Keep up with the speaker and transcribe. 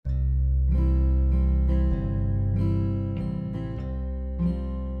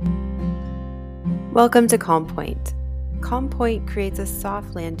Welcome to Calm Point. Calm Point creates a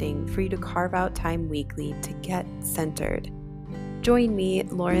soft landing for you to carve out time weekly to get centered. Join me,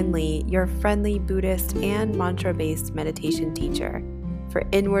 Lauren Lee, your friendly Buddhist and mantra-based meditation teacher, for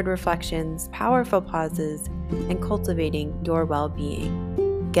inward reflections, powerful pauses, and cultivating your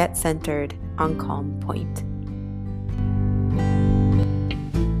well-being. Get centered on Calm Point.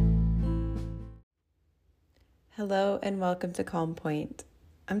 Hello and welcome to Calm Point.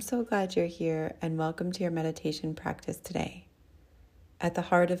 I'm so glad you're here and welcome to your meditation practice today. At the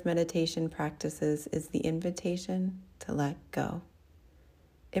heart of meditation practices is the invitation to let go.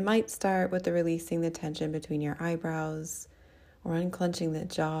 It might start with releasing the tension between your eyebrows or unclenching the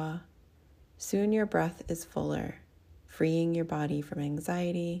jaw. Soon your breath is fuller, freeing your body from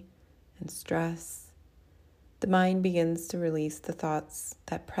anxiety and stress. The mind begins to release the thoughts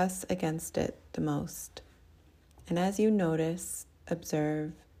that press against it the most. And as you notice,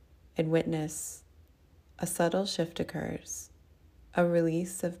 observe, and witness, a subtle shift occurs, a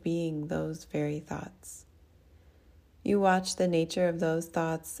release of being those very thoughts. You watch the nature of those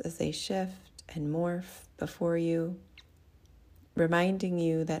thoughts as they shift and morph before you, reminding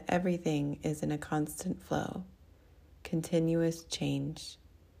you that everything is in a constant flow, continuous change,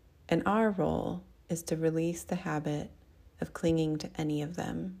 and our role is to release the habit of clinging to any of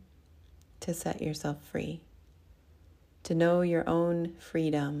them, to set yourself free. To know your own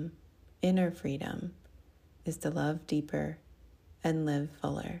freedom, inner freedom, is to love deeper and live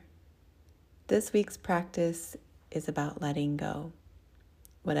fuller. This week's practice is about letting go.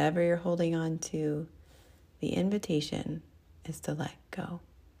 Whatever you're holding on to, the invitation is to let go.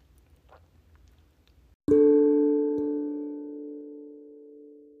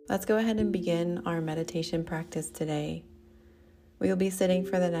 Let's go ahead and begin our meditation practice today. We will be sitting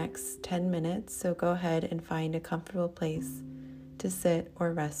for the next 10 minutes, so go ahead and find a comfortable place to sit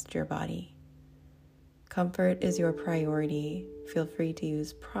or rest your body. Comfort is your priority. Feel free to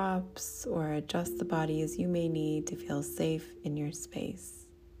use props or adjust the body as you may need to feel safe in your space.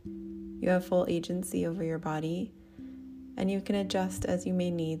 You have full agency over your body, and you can adjust as you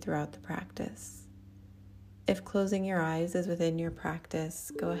may need throughout the practice. If closing your eyes is within your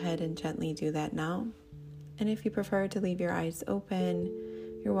practice, go ahead and gently do that now. And if you prefer to leave your eyes open,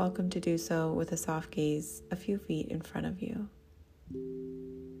 you're welcome to do so with a soft gaze a few feet in front of you.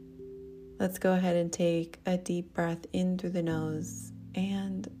 Let's go ahead and take a deep breath in through the nose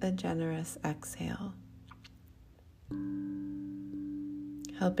and a generous exhale,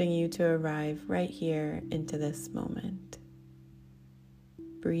 helping you to arrive right here into this moment.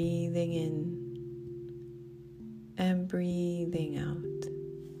 Breathing in and breathing out.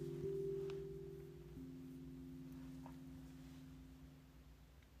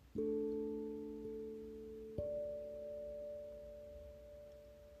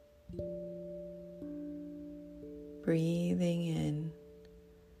 Breathing in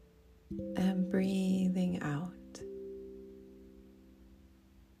and breathing out.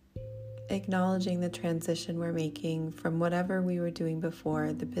 Acknowledging the transition we're making from whatever we were doing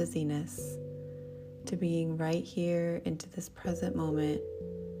before, the busyness, to being right here into this present moment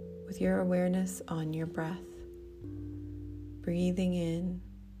with your awareness on your breath. Breathing in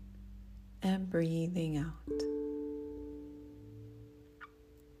and breathing out.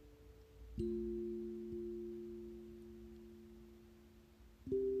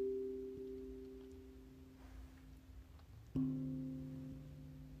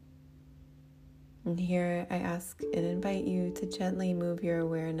 And here I ask and invite you to gently move your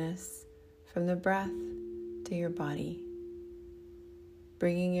awareness from the breath to your body,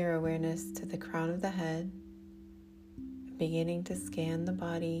 bringing your awareness to the crown of the head, beginning to scan the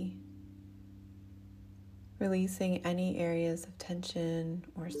body, releasing any areas of tension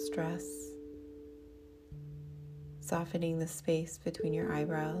or stress, softening the space between your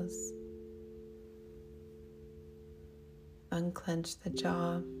eyebrows, unclench the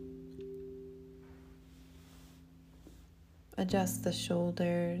jaw, adjust the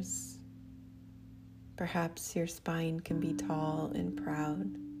shoulders. Perhaps your spine can be tall and proud.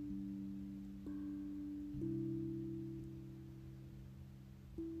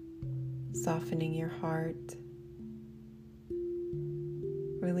 Softening your heart,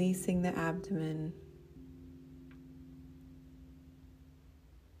 releasing the abdomen,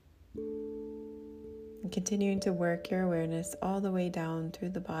 and continuing to work your awareness all the way down through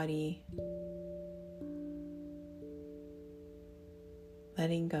the body,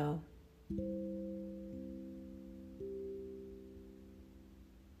 letting go.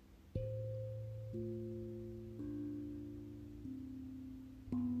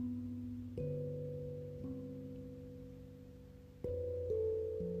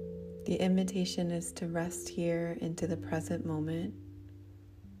 The invitation is to rest here into the present moment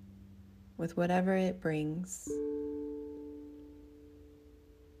with whatever it brings.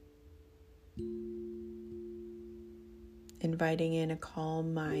 Inviting in a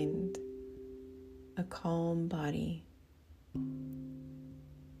calm mind, a calm body, an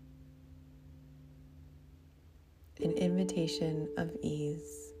invitation of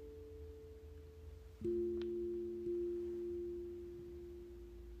ease.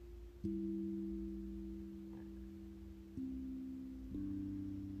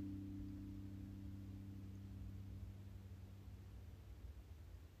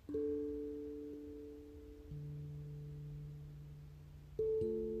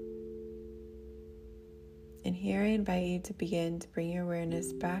 And here I invite you to begin to bring your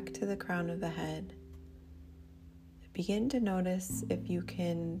awareness back to the crown of the head. Begin to notice if you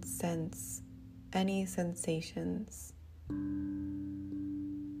can sense any sensations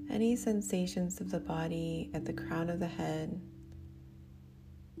of the body at the crown of the head.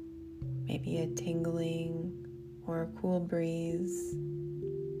 Maybe a tingling or a cool breeze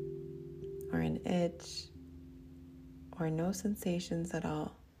or an itch or no sensations at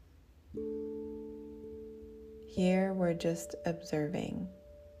all. Here we're just observing.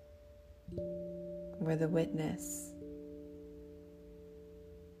 We're the witness.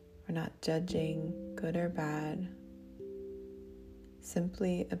 We're not judging good or bad,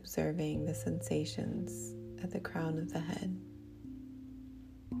 simply observing the sensations at the crown of the head.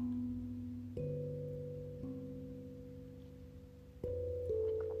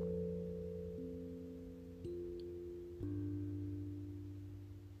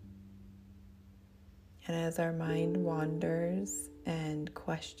 And as our mind wanders and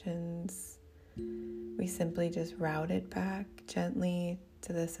questions, we simply just route it back gently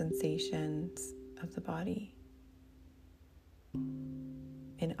to the sensations of the body.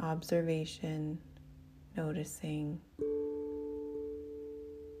 In observation, noticing.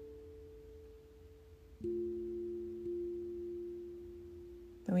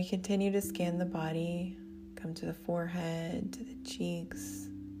 Then we continue to scan the body, come to the forehead, to the cheeks,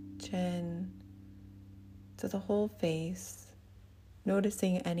 chin, to the whole face,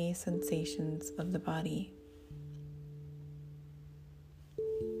 noticing any sensations of the body.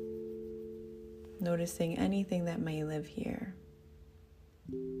 Noticing anything that may live here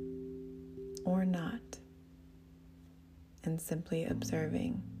or not, and simply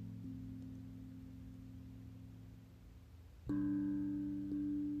observing.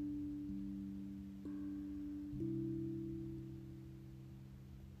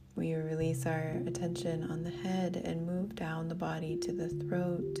 We release our attention on the head and move down the body to the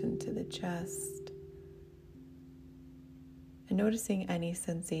throat and to the chest. And noticing any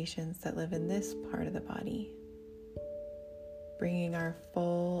sensations that live in this part of the body. Bringing our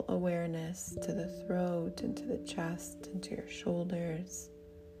full awareness to the throat and to the chest and to your shoulders,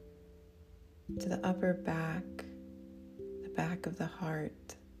 to the upper back, the back of the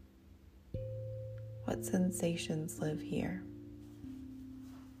heart. What sensations live here?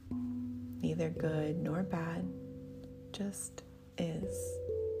 Neither good nor bad, just is.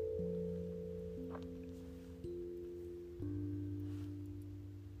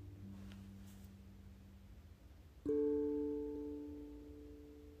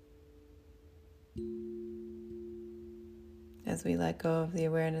 As we let go of the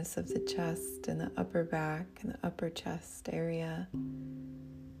awareness of the chest and the upper back and the upper chest area,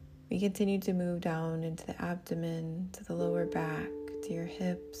 we continue to move down into the abdomen, to the lower back, to your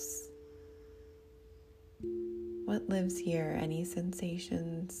hips. What lives here? Any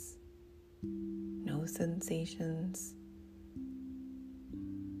sensations? No sensations?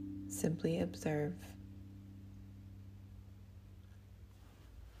 Simply observe.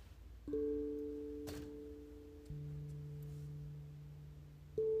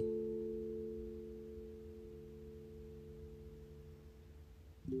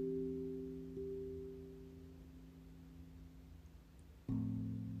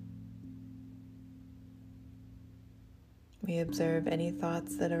 We observe any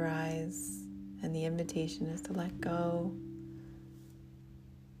thoughts that arise, and the invitation is to let go,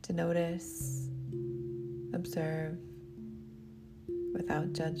 to notice, observe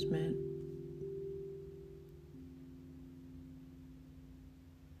without judgment.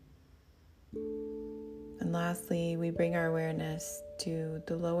 And lastly, we bring our awareness to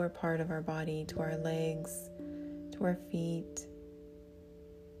the lower part of our body, to our legs, to our feet,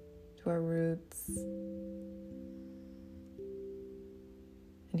 to our roots.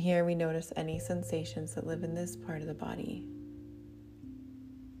 And here we notice any sensations that live in this part of the body.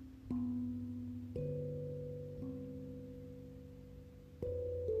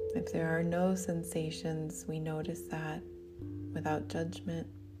 If there are no sensations, we notice that without judgment.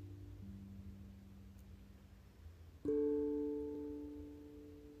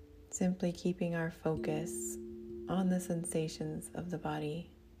 Simply keeping our focus on the sensations of the body.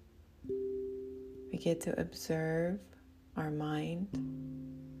 We get to observe our mind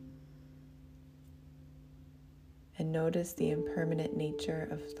and notice the impermanent nature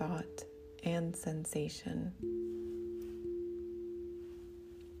of thought and sensation.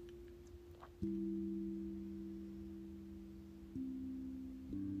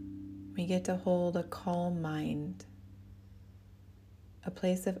 We get to hold a calm mind, a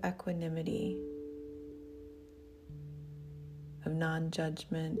place of equanimity, of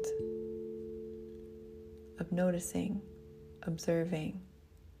non-judgment, of noticing, observing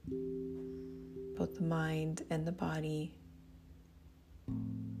both the mind and the body.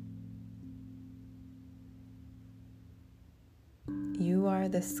 You are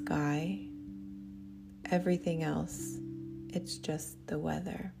the sky. Everything else, it's just the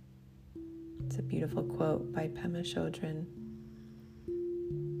weather. It's a beautiful quote by Pema Chodron.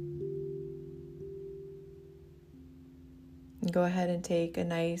 Go ahead and take a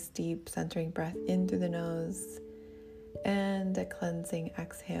nice deep centering breath in through the nose and a cleansing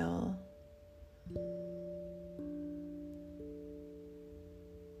exhale.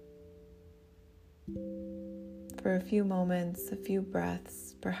 For a few moments, a few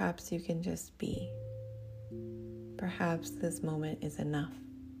breaths, perhaps you can just be. Perhaps this moment is enough.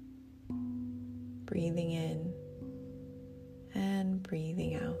 Breathing in and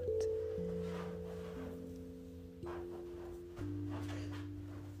breathing out.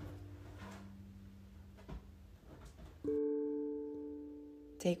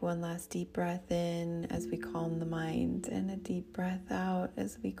 Take one last deep breath in as we calm the mind, and a deep breath out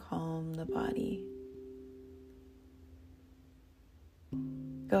as we calm the body.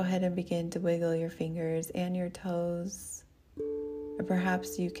 Go ahead and begin to wiggle your fingers and your toes, or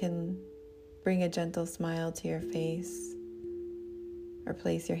perhaps you can bring a gentle smile to your face, or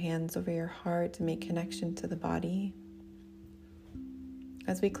place your hands over your heart to make connection to the body.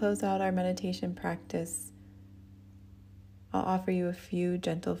 As we close out our meditation practice, I'll offer you a few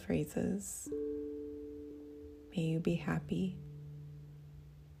gentle phrases. May you be happy.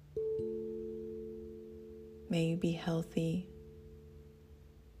 May you be healthy.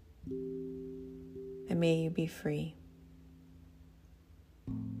 And may you be free.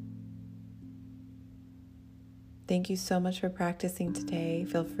 Thank you so much for practicing today.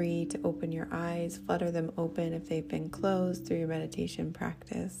 Feel free to open your eyes, flutter them open if they've been closed through your meditation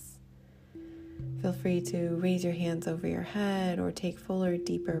practice. Feel free to raise your hands over your head or take fuller,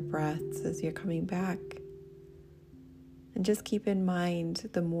 deeper breaths as you're coming back. And just keep in mind,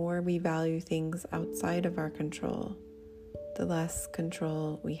 the more we value things outside of our control, the less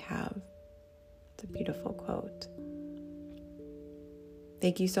control we have. It's a beautiful quote.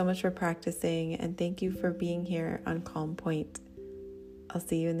 Thank you so much for practicing, and thank you for being here on Calm Point. I'll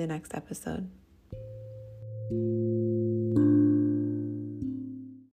see you in the next episode.